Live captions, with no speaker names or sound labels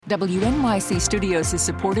WNYC Studios is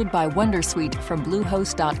supported by Wondersuite from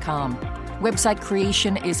Bluehost.com. Website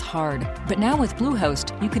creation is hard, but now with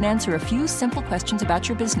Bluehost, you can answer a few simple questions about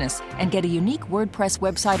your business and get a unique WordPress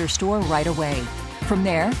website or store right away. From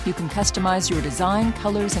there, you can customize your design,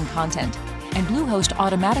 colors, and content. And Bluehost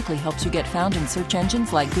automatically helps you get found in search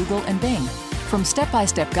engines like Google and Bing. From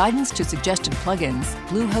step-by-step guidance to suggested plugins,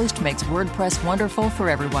 Bluehost makes WordPress wonderful for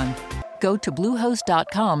everyone. Go to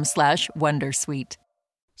bluehost.com/wondersuite.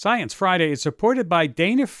 Science Friday is supported by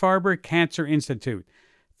Dana-Farber Cancer Institute.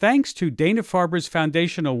 Thanks to Dana-Farber's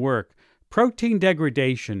foundational work, protein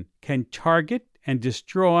degradation can target and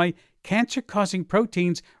destroy cancer-causing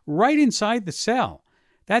proteins right inside the cell.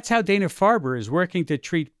 That's how Dana-Farber is working to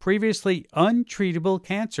treat previously untreatable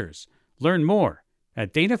cancers. Learn more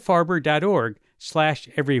at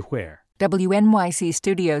danafarber.org/everywhere. WNYC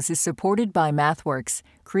Studios is supported by MathWorks,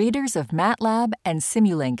 creators of MATLAB and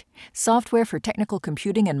Simulink, software for technical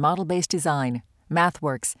computing and model-based design.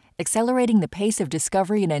 MathWorks, accelerating the pace of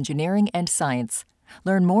discovery in engineering and science.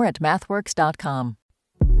 Learn more at mathworks.com.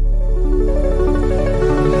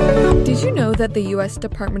 Did you know that the U.S.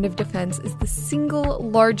 Department of Defense is the single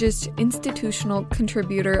largest institutional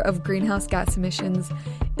contributor of greenhouse gas emissions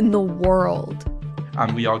in the world?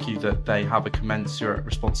 And we argue that they have a commensurate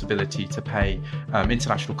responsibility to pay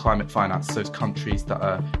international climate finance to those countries that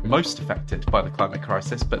are most affected by the climate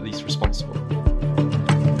crisis, but least responsible.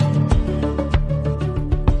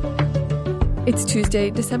 It's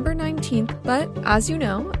Tuesday, December 19th, but as you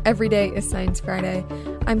know, every day is Science Friday.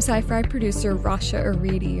 I'm sci-fi producer Rasha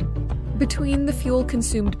Aridi. Between the fuel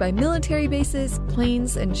consumed by military bases,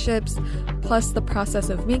 planes, and ships, plus the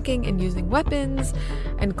process of making and using weapons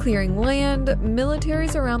and clearing land,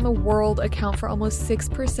 militaries around the world account for almost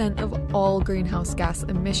 6% of all greenhouse gas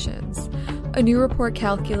emissions. A new report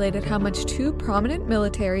calculated how much two prominent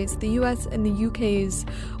militaries, the US and the UK's,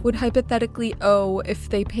 would hypothetically owe if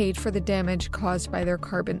they paid for the damage caused by their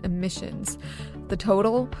carbon emissions. The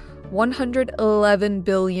total? $111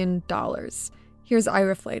 billion. Here's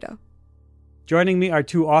Ira Flatow. Joining me are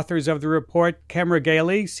two authors of the report, Kemra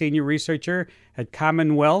Galey, senior researcher at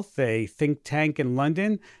Commonwealth, a think tank in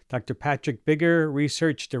London, Dr. Patrick Bigger,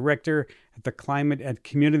 research director at the Climate and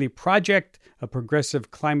Community Project, a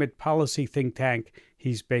progressive climate policy think tank.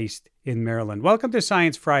 He's based in Maryland. Welcome to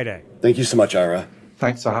Science Friday. Thank you so much, Ira.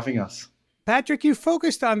 Thanks for having us. Patrick, you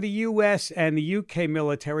focused on the U.S. and the UK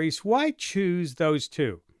militaries. Why choose those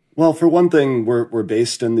two? Well, for one thing, we're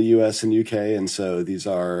based in the U.S. and UK, and so these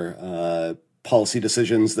are policy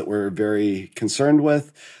decisions that we're very concerned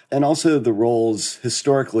with, and also the roles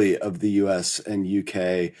historically of the U.S. and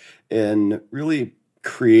UK in really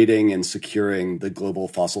creating and securing the global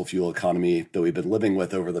fossil fuel economy that we've been living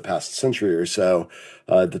with over the past century or so.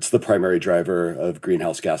 That's the primary driver of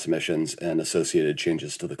greenhouse gas emissions and associated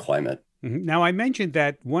changes to the climate. Mm-hmm. Now, I mentioned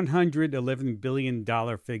that $111 billion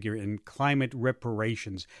figure in climate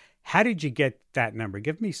reparations. How did you get that number?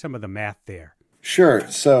 Give me some of the math there. Sure.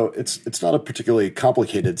 So it's not a particularly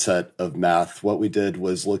complicated set of math. What we did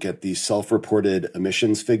was look at the self-reported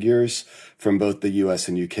emissions figures from both the U.S.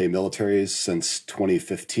 and UK militaries since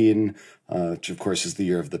 2015, which of course is the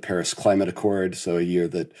year of the Paris Climate Accord. So a year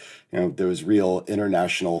that there was real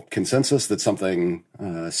international consensus that something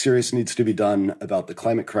serious needs to be done about the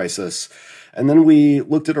climate crisis. And then we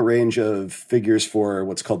looked at a range of figures for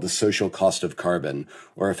what's called the social cost of carbon,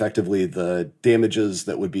 or effectively the damages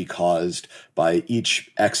that would be caused by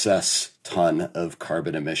each excess ton of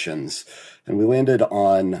carbon emissions. And we landed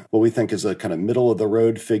on what we think is a kind of middle of the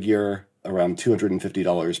road figure, around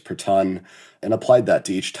 $250 per ton, and applied that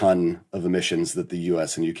to each ton of emissions that the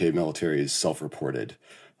US and UK militaries self-reported.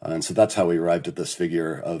 And so that's how we arrived at this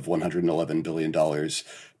figure of $111 billion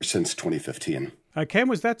since 2015. Ken,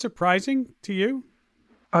 was that surprising to you?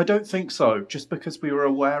 I don't think so, just because we were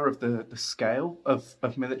aware of the scale of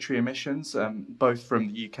military emissions, both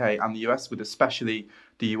from the UK and the US, with especially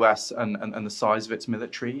the US and the size of its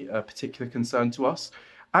military a particular concern to us.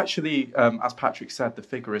 Actually, as Patrick said, the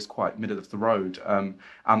figure is quite middle of the road, and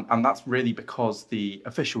that's really because the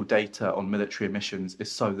official data on military emissions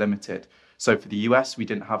is so limited. So for the US, we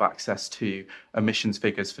didn't have access to emissions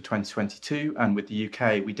figures for 2022, and with the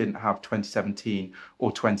UK, we didn't have 2017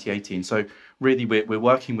 or 2018. So really, we're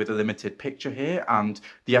working with a limited picture here, and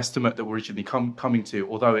the estimate that we're originally coming to,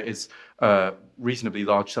 although it is a reasonably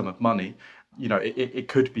large sum of money, it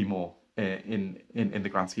could be more in the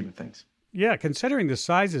grand scheme of things. Yeah, considering the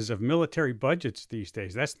sizes of military budgets these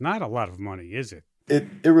days, that's not a lot of money, is it? It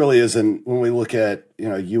really isn't. When we look at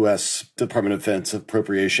U.S. Department of Defense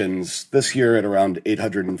appropriations this year at around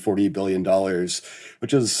 $840 billion,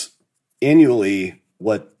 which is annually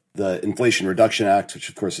what the Inflation Reduction Act, which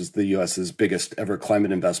of course is the US's biggest ever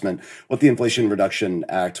climate investment, what the Inflation Reduction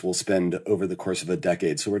Act will spend over the course of a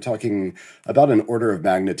decade. So we're talking about an order of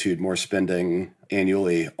magnitude more spending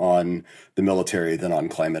annually on the military than on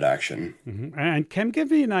climate action. Mm-hmm. And can you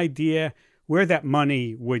give me an idea where that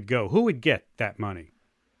money would go? Who would get that money?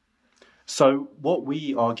 So what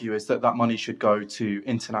we argue is that money should go to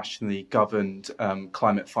internationally governed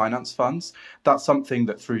climate finance funds. That's something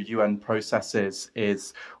that through UN processes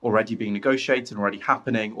is already being negotiated and already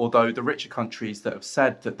happening, although the richer countries that have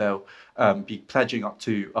said that they'll be pledging up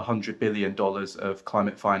to $100 billion of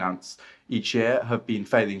climate finance each year have been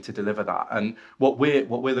failing to deliver that. And what we're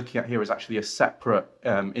looking at here is actually a separate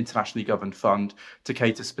internationally governed fund to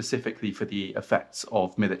cater specifically for the effects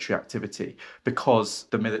of military activity, because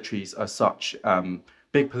the militaries are such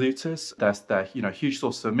big polluters. They're huge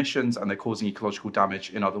sources of emissions, and they're causing ecological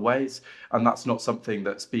damage in other ways. And that's not something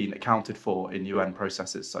that's been accounted for in UN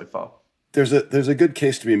processes so far. There's a good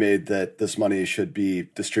case to be made that this money should be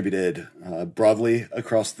distributed broadly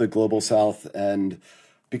across the global South, and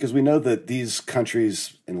because we know that these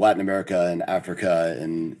countries in Latin America and Africa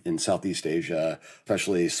and in Southeast Asia,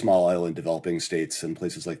 especially small island developing states and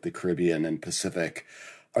places like the Caribbean and Pacific,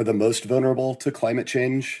 are the most vulnerable to climate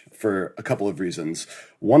change for a couple of reasons.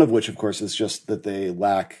 One of which, of course, is just that they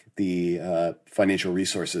lack the financial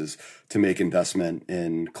resources to make investment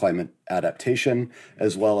in climate adaptation,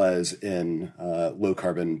 as well as in low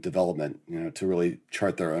carbon development, to really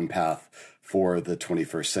chart their own path for the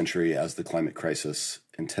 21st century as the climate crisis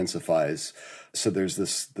intensifies. So there's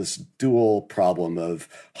this dual problem of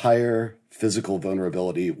higher physical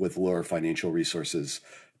vulnerability with lower financial resources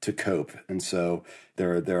to cope. And so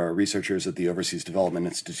there are researchers at the Overseas Development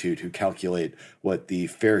Institute who calculate what the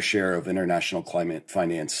fair share of international climate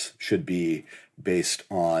finance should be based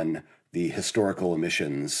on the historical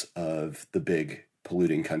emissions of the big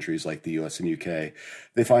polluting countries like the US and UK.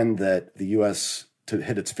 They find that the US, to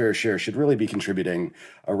hit its fair share, should really be contributing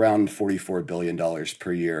around $44 billion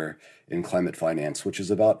per year in climate finance, which is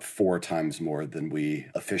about 4 times more than we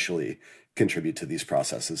officially contribute to these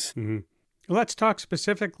processes. Mm-hmm. Let's talk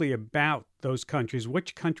specifically about those countries.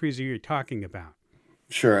 Which countries are you talking about?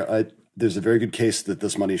 Sure. There's a very good case that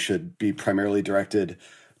this money should be primarily directed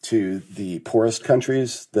to the poorest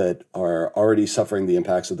countries that are already suffering the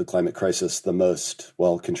impacts of the climate crisis the most,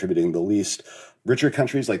 while contributing the least. Richer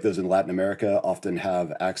countries like those in Latin America often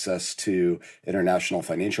have access to international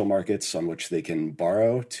financial markets on which they can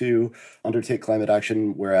borrow to undertake climate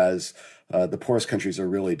action, whereas the poorest countries are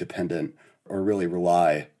really dependent or really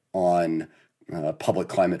rely on public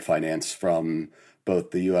climate finance from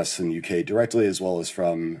both the US and UK directly, as well as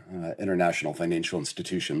from international financial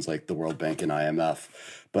institutions like the World Bank and IMF.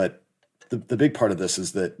 But the big part of this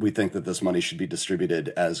is that we think that this money should be distributed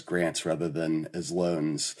as grants rather than as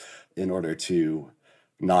loans, in order to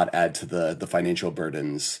not add to the financial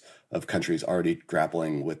burdens of countries already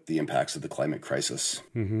grappling with the impacts of the climate crisis.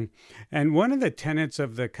 Mm-hmm. And one of the tenets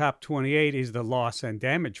of the COP28 is the Loss and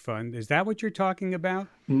Damage Fund. Is that what you're talking about?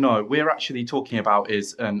 No, we're actually talking about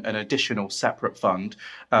is an additional separate fund,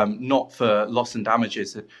 not for loss and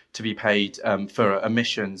damages to be paid for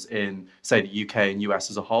emissions in, say, the UK and US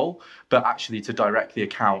as a whole, but actually to directly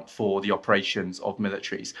account for the operations of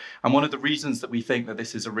militaries. And one of the reasons that we think that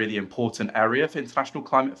this is a really important area for international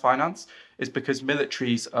climate finance is because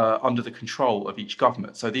militaries are under the control of each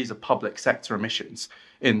government. So these are public sector emissions.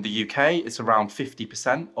 In the UK, it's around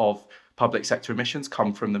 50% of public sector emissions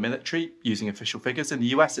come from the military, using official figures. In the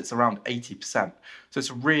US, it's around 80%. So it's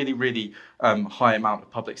a really, really high amount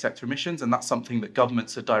of public sector emissions, and that's something that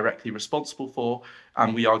governments are directly responsible for.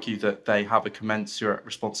 And we argue that they have a commensurate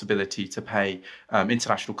responsibility to pay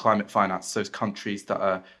international climate finance to those countries that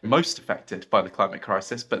are most affected by the climate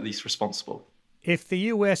crisis, but least responsible. If the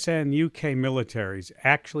US and UK militaries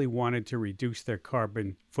actually wanted to reduce their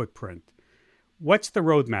carbon footprint, what's the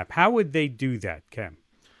roadmap? How would they do that, Kem?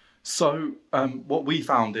 So what we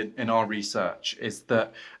found in our research is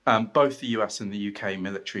that both the US and the UK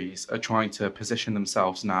militaries are trying to position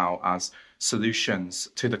themselves now as solutions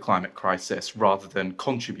to the climate crisis rather than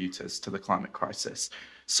contributors to the climate crisis.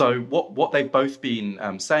 So what they've both been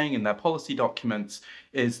saying in their policy documents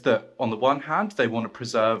is that, on the one hand, they want to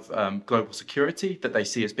preserve global security that they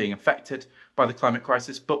see as being affected by the climate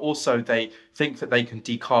crisis, but also they think that they can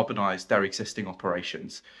decarbonize their existing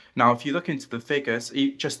operations. Now, if you look into the figures,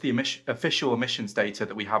 just the official emissions data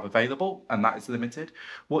that we have available, and that is limited,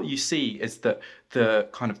 what you see is that the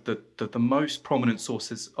most prominent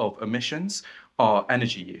sources of emissions are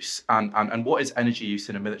energy use. And what is energy use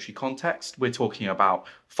in a military context? We're talking about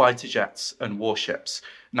fighter jets and warships.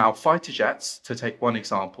 Now, fighter jets, to take one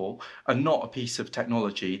example, are not a piece of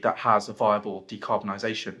technology that has a viable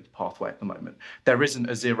decarbonisation pathway at the moment. There isn't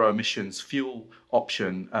a zero emissions fuel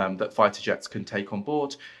option that fighter jets can take on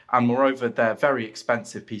board. And moreover, they're a very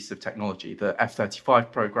expensive piece of technology. The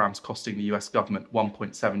F-35 program's costing the US government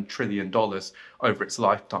 $1.7 trillion over its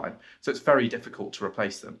lifetime. So it's very difficult to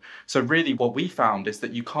replace them. So really what we found is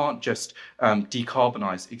that you can't just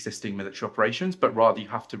decarbonise existing military operations, but rather you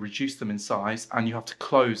have to reduce them in size and you have to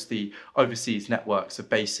close the overseas networks of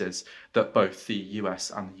bases that both the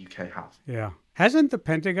US and the UK have. Yeah. Hasn't the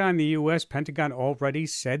Pentagon, the U.S. Pentagon, already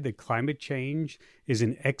said that climate change is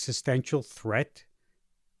an existential threat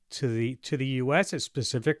to the U.S.,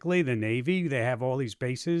 specifically the Navy? They have all these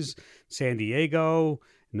bases, San Diego,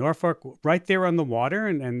 Norfolk, right there on the water,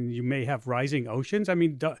 and you may have rising oceans. I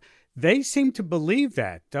mean, they seem to believe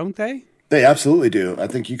that, don't they? They absolutely do. I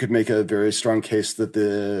think you could make a very strong case that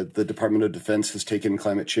the Department of Defense has taken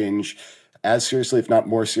climate change as seriously, if not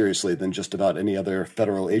more seriously, than just about any other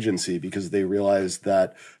federal agency, because they realize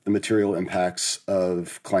that the material impacts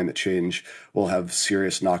of climate change will have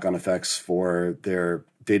serious knock-on effects for their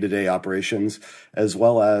day-to-day operations, as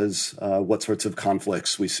well as what sorts of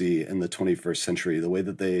conflicts we see in the 21st century. The way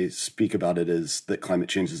that they speak about it is that climate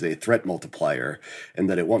change is a threat multiplier, and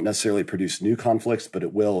that it won't necessarily produce new conflicts, but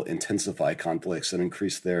it will intensify conflicts and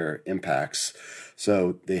increase their impacts.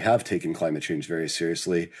 So they have taken climate change very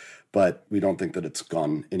seriously, but we don't think that it's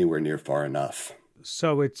gone anywhere near far enough.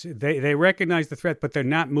 So they recognize the threat, but they're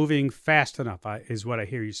not moving fast enough, is what I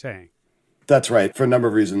hear you saying. That's right, for a number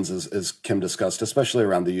of reasons, as Kim discussed, especially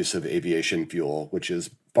around the use of aviation fuel, which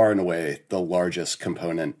is far and away the largest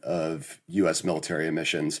component of U.S. military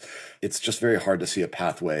emissions. It's just very hard to see a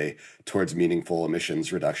pathway towards meaningful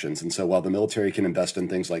emissions reductions. And so while the military can invest in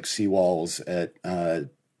things like seawalls at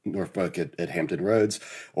Norfolk at Hampton Roads,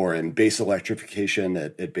 or in base electrification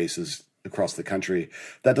at bases across the country,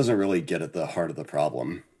 that doesn't really get at the heart of the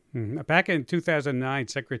problem. Back in 2009,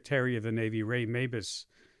 Secretary of the Navy Ray Mabus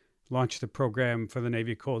launched a program for the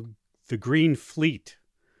Navy called the Green Fleet.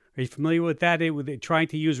 Are you familiar with that? With it trying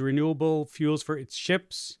to use renewable fuels for its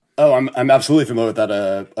ships? Oh, I'm absolutely familiar with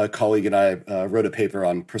that. A colleague and I wrote a paper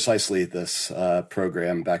on precisely this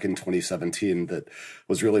program back in 2017 that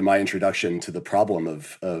was really my introduction to the problem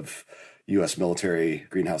of U.S. military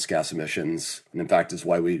greenhouse gas emissions. And in fact, is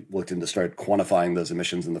why we looked into start quantifying those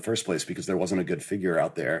emissions in the first place, because there wasn't a good figure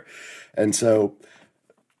out there. And so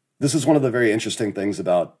this is one of the very interesting things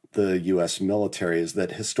about the U.S. military, is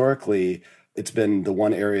that historically it's been the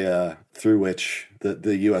one area through which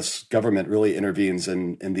the U.S. government really intervenes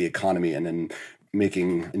in the economy and in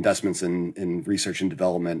making investments in research and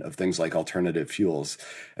development of things like alternative fuels.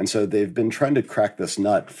 And so they've been trying to crack this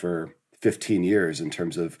nut for 15 years in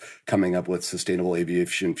terms of coming up with sustainable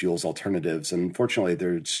aviation fuels alternatives. And unfortunately,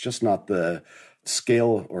 there's just not the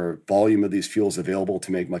scale or volume of these fuels available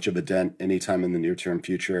to make much of a dent anytime in the near-term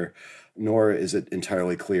future, nor is it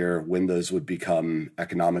entirely clear when those would become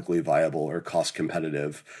economically viable or cost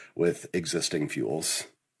competitive with existing fuels.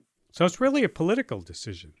 So it's really a political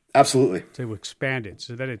decision. Absolutely. To expand it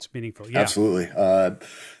so that it's meaningful. Yeah. Absolutely.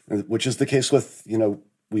 Which is the case with,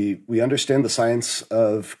 we understand the science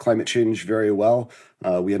of climate change very well.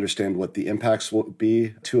 We understand what the impacts will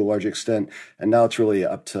be to a large extent. And now it's really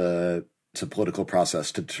up to political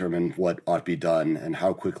process to determine what ought to be done and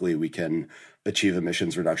how quickly we can achieve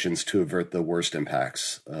emissions reductions to avert the worst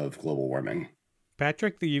impacts of global warming.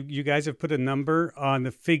 Patrick, you guys have put a number on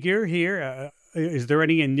the figure here. Is there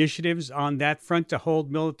any initiatives on that front to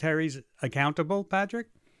hold militaries accountable, Patrick?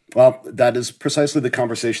 Well, that is precisely the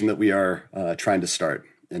conversation that we are trying to start.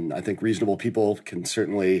 And I think reasonable people can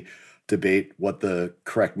certainly debate what the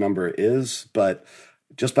correct number is, but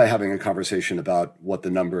just by having a conversation about what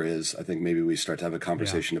the number is, I think maybe we start to have a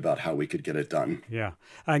conversation about how we could get it done. Yeah.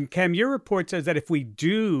 And Cam, your report says that if we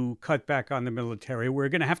do cut back on the military, we're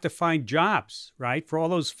going to have to find jobs, right, for all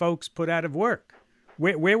those folks put out of work.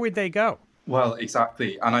 Where would they go? Well,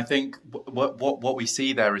 exactly. And I think what we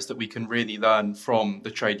see there is that we can really learn from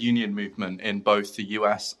the trade union movement in both the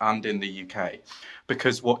US and in the UK.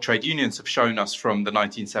 Because what trade unions have shown us from the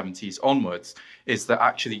 1970s onwards is that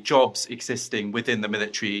actually jobs existing within the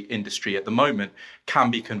military industry at the moment can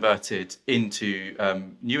be converted into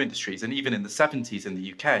new industries. And even in the 70s in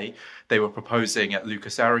the UK, they were proposing at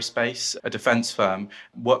Lucas Aerospace, a defense firm,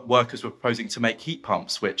 workers were proposing to make heat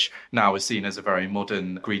pumps, which now is seen as a very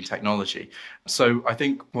modern green technology. So I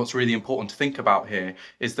think what's really important to think about here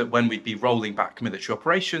is that when we'd be rolling back military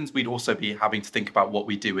operations, we'd also be having to think about what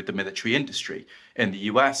we do with the military industry. In the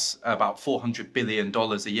US, about $400 billion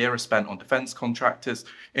a year are spent on defense contractors.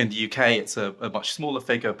 In the UK, it's a much smaller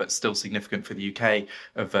figure, but still significant for the UK,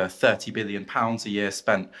 of £30 billion a year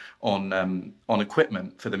spent on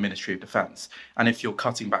equipment for the Ministry of Defence. And if you're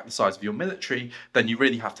cutting back the size of your military, then you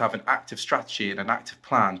really have to have an active strategy and an active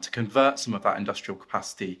plan to convert some of that industrial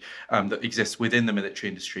capacity that exists within the military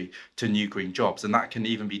industry to new green jobs. And that can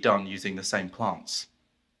even be done using the same plants.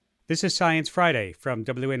 This is Science Friday from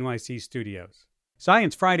WNYC Studios.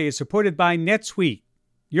 Science Friday is supported by NetSuite.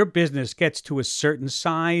 Your business gets to a certain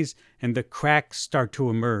size and the cracks start to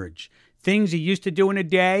emerge. Things you used to do in a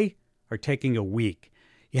day are taking a week.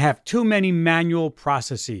 You have too many manual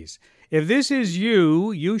processes. If this is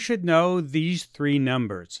you, you should know these three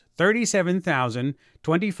numbers: 37,000,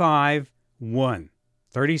 25, 1.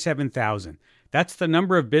 37,000. That's the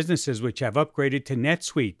number of businesses which have upgraded to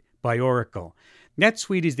NetSuite by Oracle.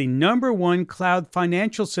 NetSuite is the #1 cloud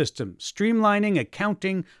financial system, streamlining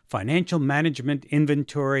accounting, financial management,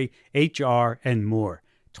 inventory, HR, and more.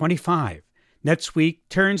 25. NetSuite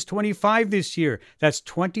turns 25 this year. That's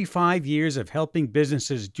 25 years of helping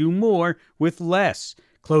businesses do more with less,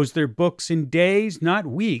 close their books in days, not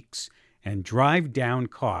weeks, and drive down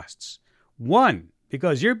costs. 1.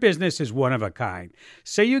 Because your business is one of a kind.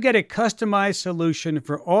 So you get a customized solution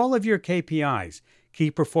for all of your KPIs, key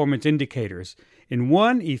performance indicators, in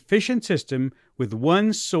one efficient system with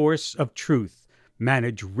one source of truth.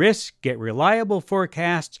 Manage risk, get reliable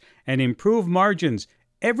forecasts, and improve margins.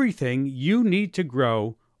 Everything you need to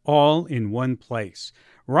grow, all in one place.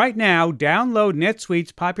 Right now, download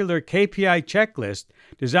NetSuite's popular KPI checklist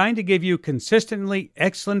designed to give you consistently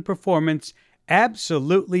excellent performance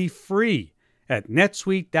absolutely free at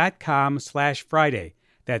netsuite.com/Friday.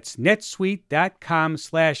 That's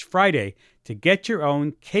netsuite.com/Friday to get your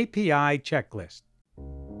own KPI checklist.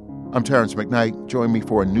 I'm Terrence McKnight. Join me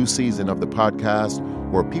for a new season of the podcast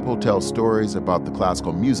where people tell stories about the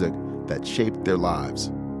classical music that shaped their lives.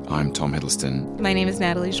 I'm Tom Hiddleston. My name is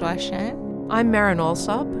Natalie Joachim. I'm Maren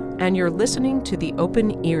Alsop, and you're listening to the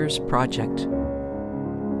Open Ears Project.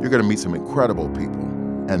 You're going to meet some incredible people,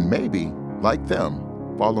 and maybe, like them,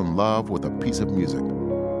 fall in love with a piece of music.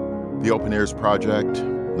 The Open Ears Project.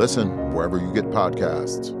 Listen wherever you get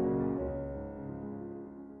podcasts.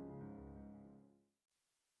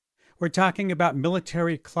 We're talking about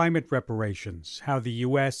military climate reparations, how the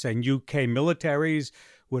U.S. and U.K. militaries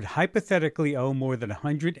would hypothetically owe more than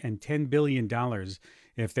 $110 billion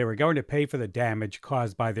if they were going to pay for the damage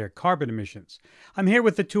caused by their carbon emissions. I'm here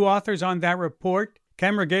with the two authors on that report,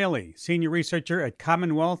 Camera Gailey, senior researcher at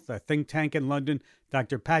Commonwealth, a think tank in London,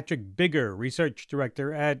 Dr. Patrick Bigger, research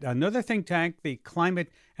director at another think tank, the Climate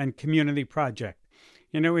and Community Project.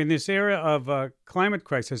 You know, in this era of climate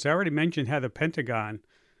crisis, I already mentioned how the Pentagon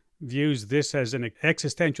views this as an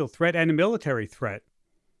existential threat and a military threat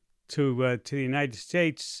to the United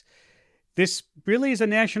States. This really is a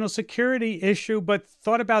national security issue, but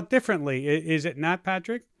thought about differently. Is it not,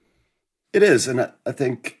 Patrick? It is. And I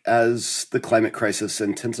think as the climate crisis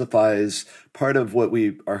intensifies, part of what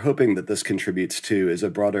we are hoping that this contributes to is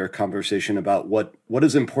a broader conversation about what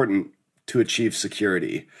is important to achieve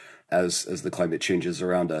security as the climate changes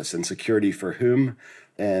around us, and security for whom,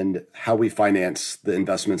 and how we finance the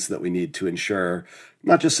investments that we need to ensure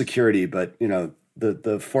not just security, but, you know,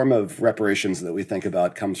 the form of reparations that we think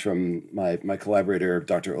about comes from my collaborator,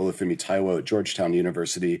 Dr. Olufemi Taiwo at Georgetown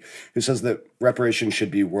University, who says that reparations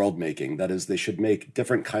should be world-making. That is, they should make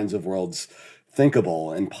different kinds of worlds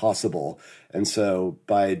thinkable and possible. And so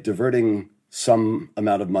by diverting some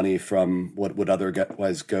amount of money from what would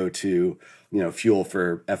otherwise go to, you know, fuel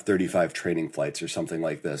for F-35 training flights or something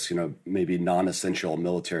like this, you know, maybe non-essential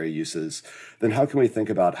military uses, then how can we think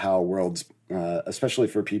about how worlds, especially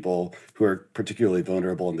for people who are particularly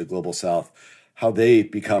vulnerable in the global south, how they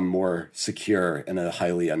become more secure in a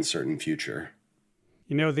highly uncertain future?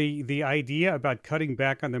 You know, the idea about cutting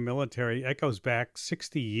back on the military echoes back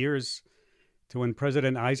 60 years to when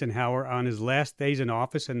President Eisenhower, on his last days in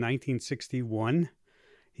office in 1961,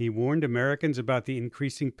 he warned Americans about the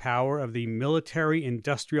increasing power of the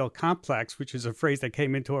military-industrial complex, which is a phrase that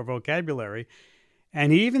came into our vocabulary.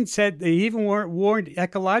 And he even warned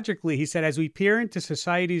ecologically. He said, as we peer into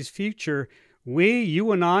society's future,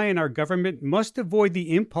 you and I and our government must avoid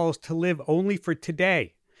the impulse to live only for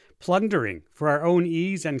today, plundering for our own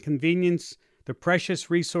ease and convenience the precious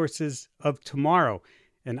resources of tomorrow.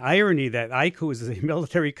 an irony that Ike, who was the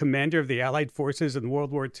military commander of the Allied forces in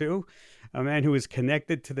World War II, a man who was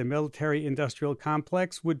connected to the military-industrial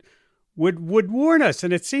complex, would warn us.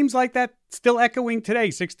 And it seems like that's still echoing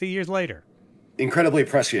today, 60 years later. Incredibly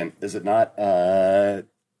prescient, is it not?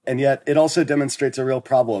 And yet it also demonstrates a real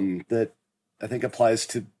problem that I think applies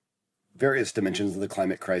to various dimensions of the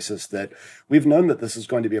climate crisis, that we've known that this is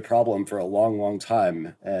going to be a problem for a long, long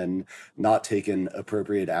time and not taken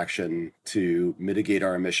appropriate action to mitigate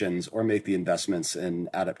our emissions or make the investments in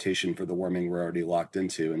adaptation for the warming we're already locked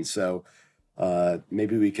into. And so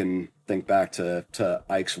maybe we can think back to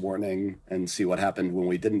Ike's warning and see what happened when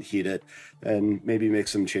we didn't heed it, and maybe make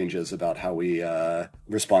some changes about how we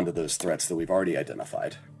respond to those threats that we've already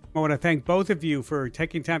identified. I want to thank both of you for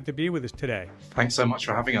taking time to be with us today. Thanks so much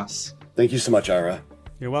for having us. Thank you so much, Ira.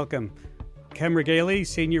 You're welcome. Kem Regaly,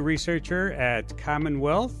 Senior Researcher at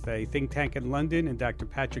Commonwealth, a think tank in London, and Dr.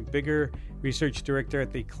 Patrick Bigger, Research Director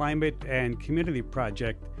at the Climate and Community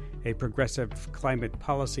Project, a progressive climate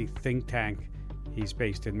policy think tank. He's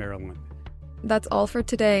based in Maryland. That's all for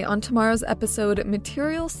today. On tomorrow's episode,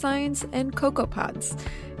 Material Science and Cocoa Pods.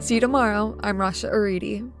 See you tomorrow. I'm Rasha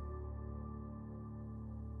Aridi.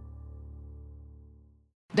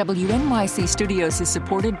 WNYC Studios is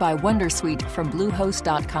supported by Wondersuite from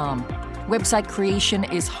Bluehost.com. Website creation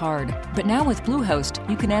is hard, but now with Bluehost,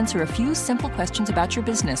 you can answer a few simple questions about your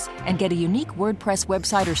business and get a unique WordPress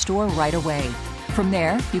website or store right away. From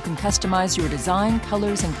there, you can customize your design,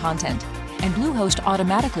 colors, and content. And Bluehost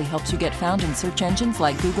automatically helps you get found in search engines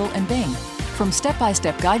like Google and Bing. From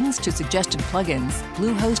step-by-step guidance to suggested plugins,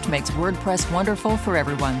 Bluehost makes WordPress wonderful for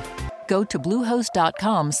everyone. Go to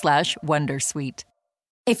bluehost.com/wondersuite.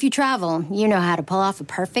 If you travel, you know how to pull off a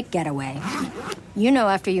perfect getaway. You know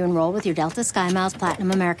after you enroll with your Delta SkyMiles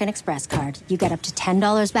Platinum American Express card, you get up to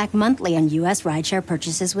 $10 back monthly on U.S. rideshare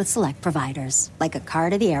purchases with select providers, like a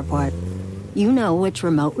car to the airport. You know which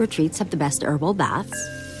remote retreats have the best herbal baths,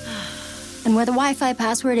 and where the Wi-Fi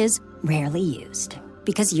password is rarely used.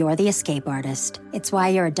 Because you're the escape artist. It's why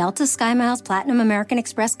you're a Delta SkyMiles Platinum American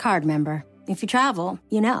Express card member. If you travel,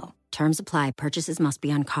 you know. Terms apply. Purchases must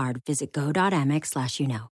be on card. Visit go.amex/you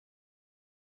know.